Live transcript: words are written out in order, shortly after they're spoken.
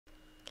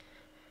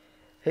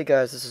Hey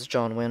guys, this is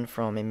John Wynn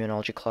from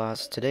Immunology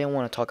class. Today I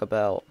want to talk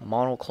about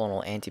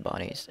monoclonal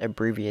antibodies,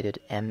 abbreviated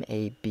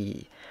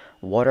MAB.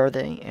 What are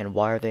they and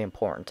why are they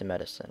important to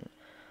medicine?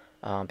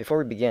 Before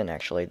we begin,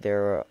 actually,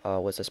 there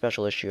was a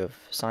special issue of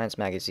Science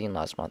magazine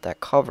last month that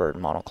covered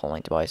monoclonal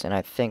antibodies, and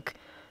I think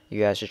you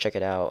guys should check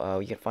it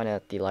out. You can find it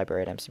at the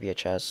library at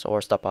MCPHS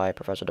or stop by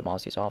Professor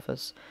DeMasi's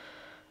office.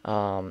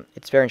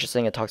 It's very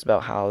interesting. It talks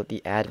about how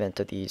the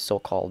advent of these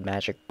so-called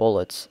magic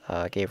bullets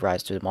gave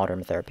rise to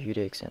modern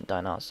therapeutics and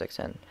diagnostics,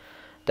 and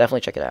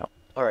definitely check it out.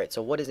 Alright,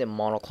 so what is a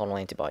monoclonal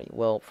antibody?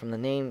 Well, from the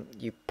name,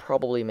 you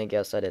probably may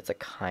guess that it's a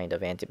kind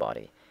of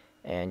antibody.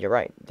 And you're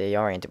right, they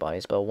are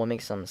antibodies, but what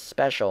makes them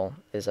special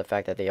is the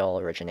fact that they all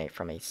originate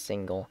from a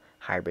single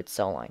hybrid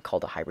cell line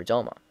called a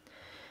hybridoma.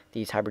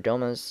 These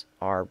hybridomas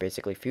are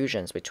basically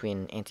fusions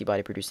between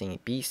antibody-producing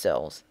B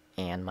cells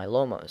and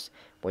myelomas,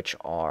 which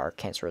are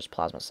cancerous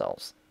plasma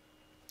cells.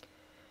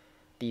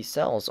 These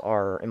cells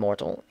are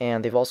immortal,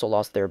 and they've also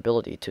lost their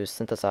ability to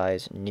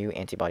synthesize new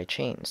antibody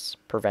chains,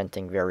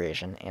 preventing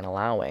variation and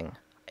allowing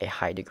a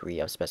high degree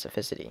of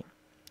specificity.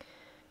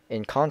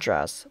 In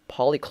contrast,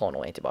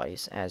 polyclonal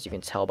antibodies, as you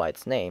can tell by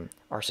its name,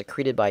 are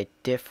secreted by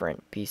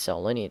different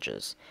B-cell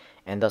lineages,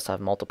 and thus have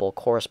multiple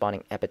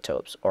corresponding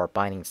epitopes or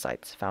binding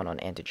sites found on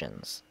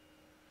antigens.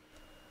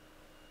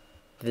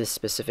 This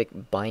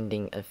specific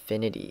binding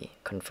affinity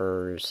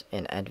confers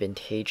an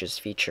advantageous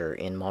feature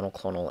in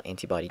monoclonal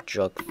antibody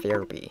drug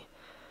therapy.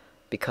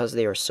 Because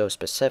they are so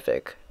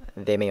specific,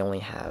 they may only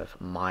have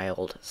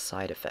mild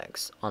side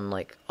effects,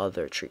 unlike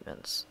other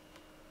treatments.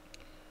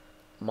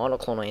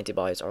 Monoclonal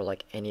antibodies are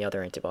like any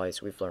other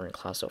antibodies we've learned in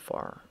class so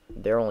far.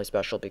 They're only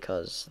special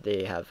because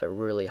they have a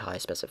really high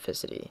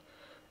specificity,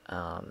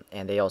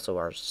 and they also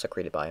are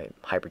secreted by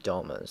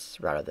hybridomas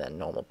rather than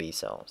normal B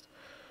cells.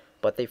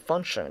 But they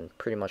function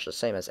pretty much the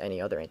same as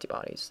any other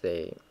antibodies.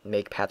 They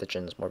make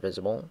pathogens more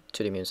visible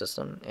to the immune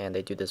system, and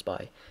they do this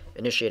by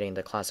initiating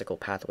the classical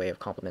pathway of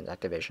complement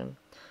activation,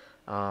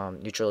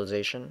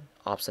 neutralization,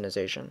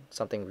 opsonization,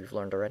 something we've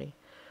learned already.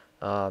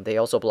 They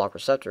also block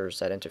receptors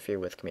that interfere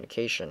with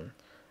communication.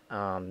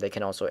 They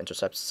can also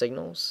intercept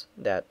signals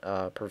that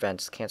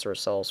prevents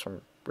cancerous cells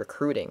from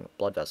recruiting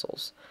blood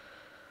vessels.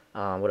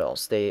 What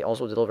else? They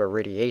also deliver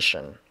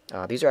radiation.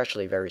 These are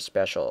actually very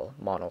special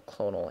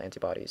monoclonal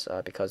antibodies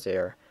because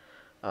they're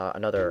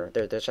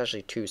there's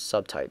actually two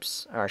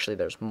subtypes. Actually,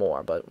 there's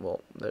more, but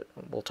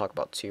we'll talk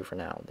about two for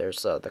now.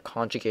 There's the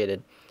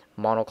conjugated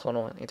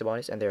monoclonal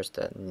antibodies, and there's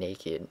the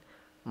naked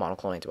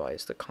monoclonal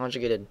antibodies. The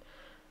conjugated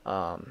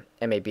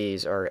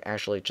MABs are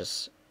actually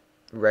just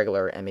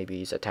regular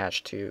MABs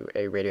attached to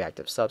a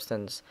radioactive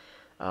substance,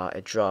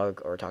 a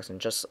drug or a toxin,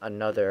 just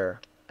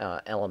another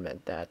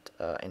element that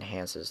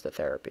enhances the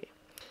therapy.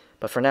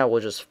 But for now, we'll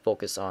just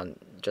focus on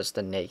just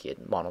the naked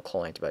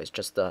monoclonal antibodies,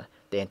 just the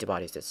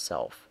antibodies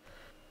itself.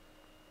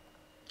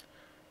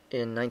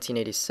 In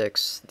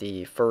 1986,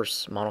 the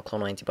first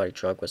monoclonal antibody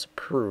drug was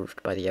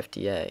approved by the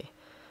FDA.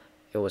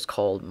 It was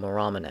called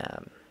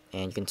leronlimab,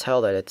 and you can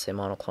tell that it's a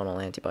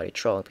monoclonal antibody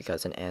drug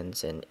because it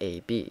ends in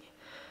AB,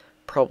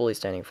 probably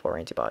standing for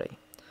antibody.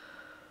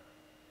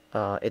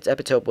 Its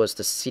epitope was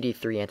the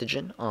CD3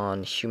 antigen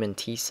on human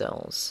T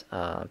cells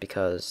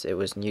because it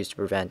was used to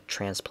prevent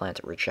transplant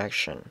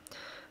rejection.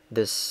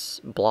 This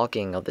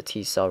blocking of the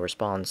T cell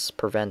response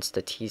prevents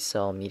the T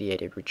cell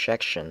mediated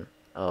rejection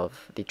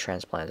of the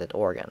transplanted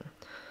organ,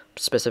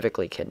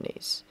 specifically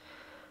kidneys.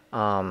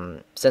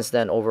 Since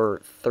then,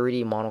 over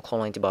 30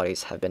 monoclonal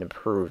antibodies have been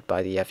approved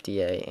by the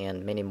FDA,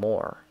 and many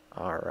more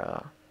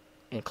are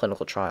in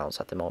clinical trials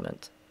at the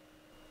moment.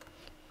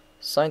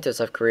 Scientists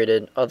have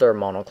created other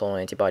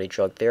monoclonal antibody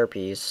drug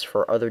therapies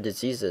for other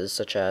diseases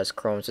such as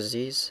Crohn's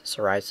disease,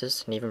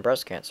 psoriasis, and even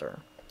breast cancer.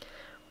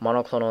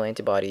 Monoclonal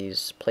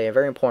antibodies play a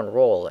very important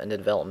role in the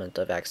development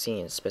of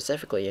vaccines,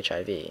 specifically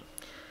HIV.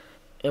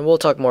 And we'll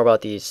talk more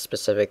about these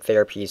specific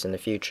therapies in the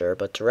future,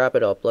 but to wrap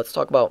it up, let's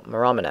talk about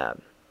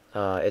leronlimab.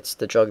 It's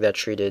the drug that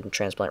treated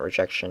transplant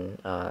rejection,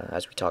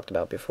 as we talked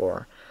about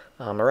before.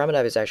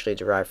 Leronlimab is actually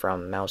derived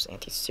from mouse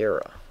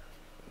antisera.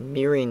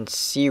 Murine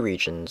C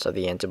regions of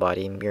the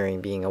antibody,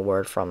 murine being a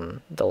word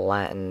from the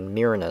Latin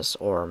murinus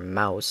or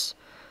mouse,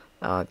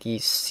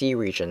 these C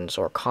regions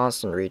or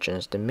constant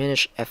regions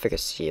diminish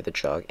efficacy of the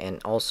drug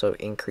and also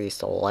increase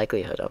the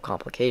likelihood of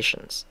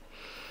complications.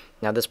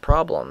 Now this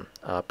problem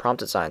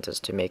prompted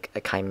scientists to make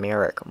a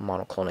chimeric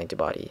monoclonal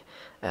antibody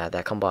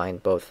that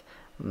combined both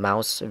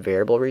mouse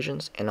variable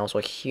regions and also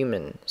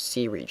human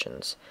C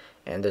regions,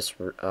 and this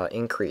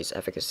increased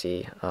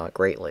efficacy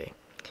greatly.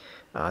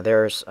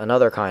 There's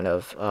another kind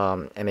of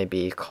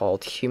MAB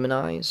called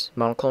humanized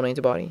monoclonal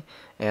antibody,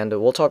 and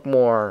we'll talk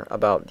more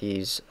about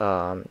these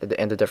and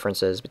the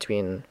differences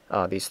between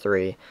these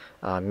three,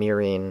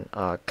 murine,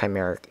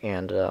 chimeric,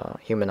 and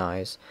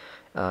humanized,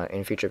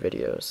 in future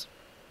videos.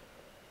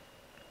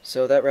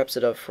 So that wraps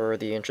it up for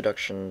the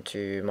introduction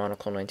to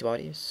monoclonal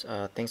antibodies.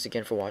 Thanks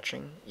again for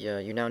watching. Yeah,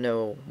 you now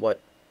know what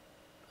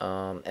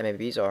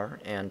MABs are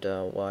and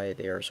why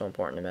they are so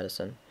important in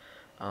medicine.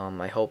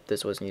 I hope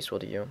this was useful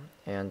to you.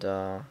 And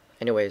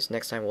anyways,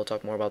 next time we'll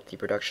talk more about the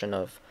production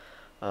of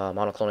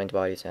monoclonal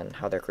antibodies and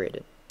how they're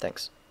created.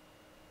 Thanks.